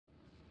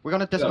We're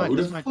gonna Yeah, who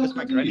dismount. the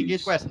fuck are Ready, these?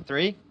 engage west.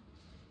 3,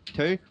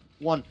 2,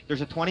 1.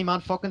 There's a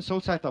 20-man fucking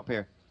soul scythe up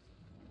here.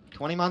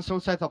 20-man soul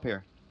scythe up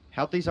here.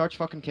 Help these arch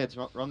fucking kids.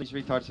 Run these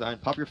retards down.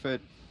 Pop your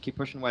food. Keep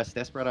pushing west.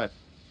 Desperate out.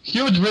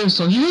 Huge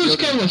brimstone, huge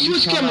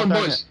camel,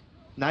 boys.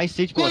 Nice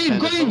siege Go boss. in,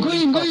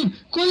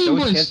 Those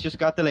boys. kids just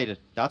got deleted.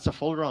 That's a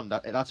full run.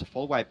 That's a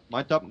full wipe.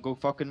 Mount up and go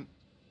fucking.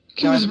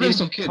 Kill this Guys,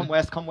 brimstone kid. come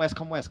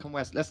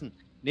west. Listen,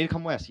 you need to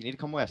come west.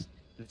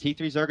 The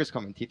T3 Zerg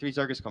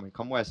is coming.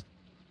 Come west.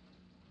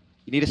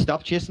 You need to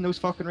stop chasing those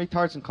fucking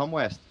retards and come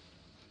west.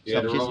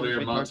 Yeah, they're over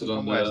here mounted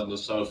on the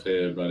south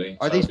here, buddy.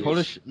 Are these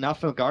Polish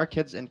Nafilgar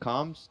kids in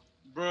comms?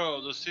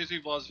 Bro, the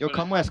T3 boss. Yo,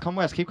 come west.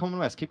 Keep coming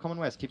west.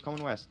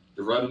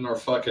 They're right on our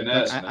fucking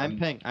ass, man.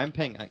 I'm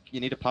ping. You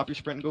need to pop your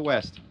sprint and go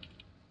west.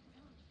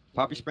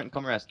 Pop your sprint and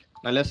come west.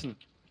 Now listen.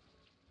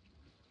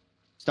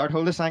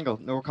 Hold this angle.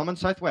 No, we're coming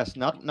southwest,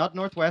 not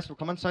northwest. We're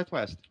coming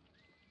southwest.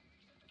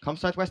 Come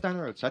southwest down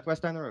the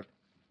road.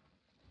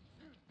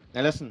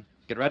 Now listen.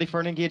 Get ready for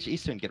an engage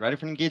eastern.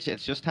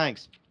 It's just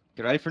tanks.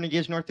 Get ready for an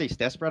engage northeast.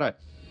 Desperate out.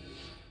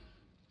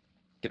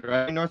 Get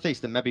ready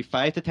northeast in maybe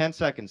 5 to 10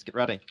 seconds. Get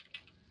ready.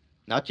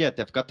 Not yet.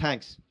 They've got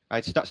tanks.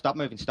 Alright, stop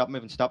moving.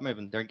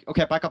 They're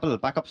okay. Back up a little.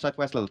 Back up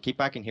southwest a little. Keep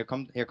backing. Here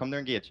come their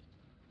engage.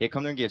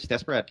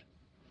 Desperate.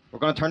 We're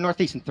gonna turn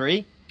northeast in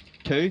 3,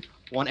 2,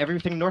 1.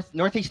 Everything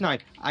northeast now.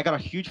 I got a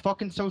huge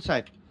fucking soul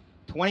side.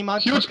 20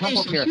 miles. Come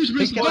up here.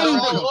 Please get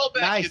out.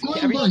 Nice.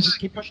 Everyone,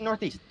 keep pushing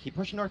northeast.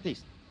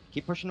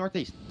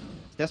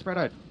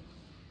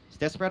 It's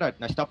desperate out.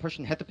 Now stop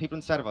pushing. Hit the people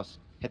inside of us.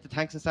 Hit the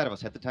tanks inside of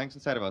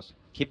us.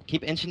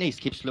 Keep inching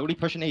east. Keep slowly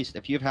pushing east.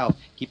 If you have health,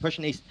 keep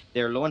pushing east.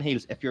 They're low on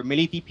heals. If you're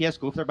melee DPS,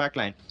 go for their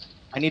backline.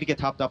 I need to get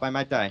topped up. I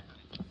might die.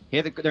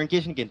 Here they're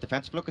engaging again.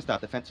 Defensive look is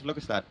that.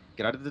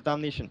 Get out of the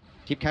damnation.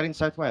 Keep carrying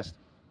southwest.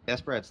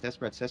 Desperate.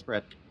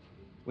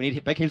 We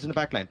need big heals in the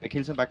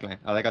backline.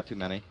 Oh, they got too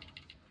many.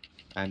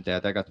 And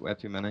they got way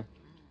too many.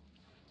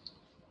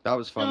 That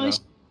was fun though.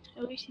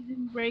 I wish he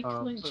didn't break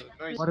lunch.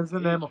 What is the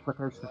name of the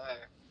person?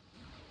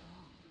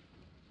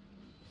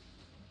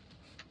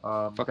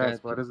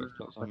 Guys, what is it?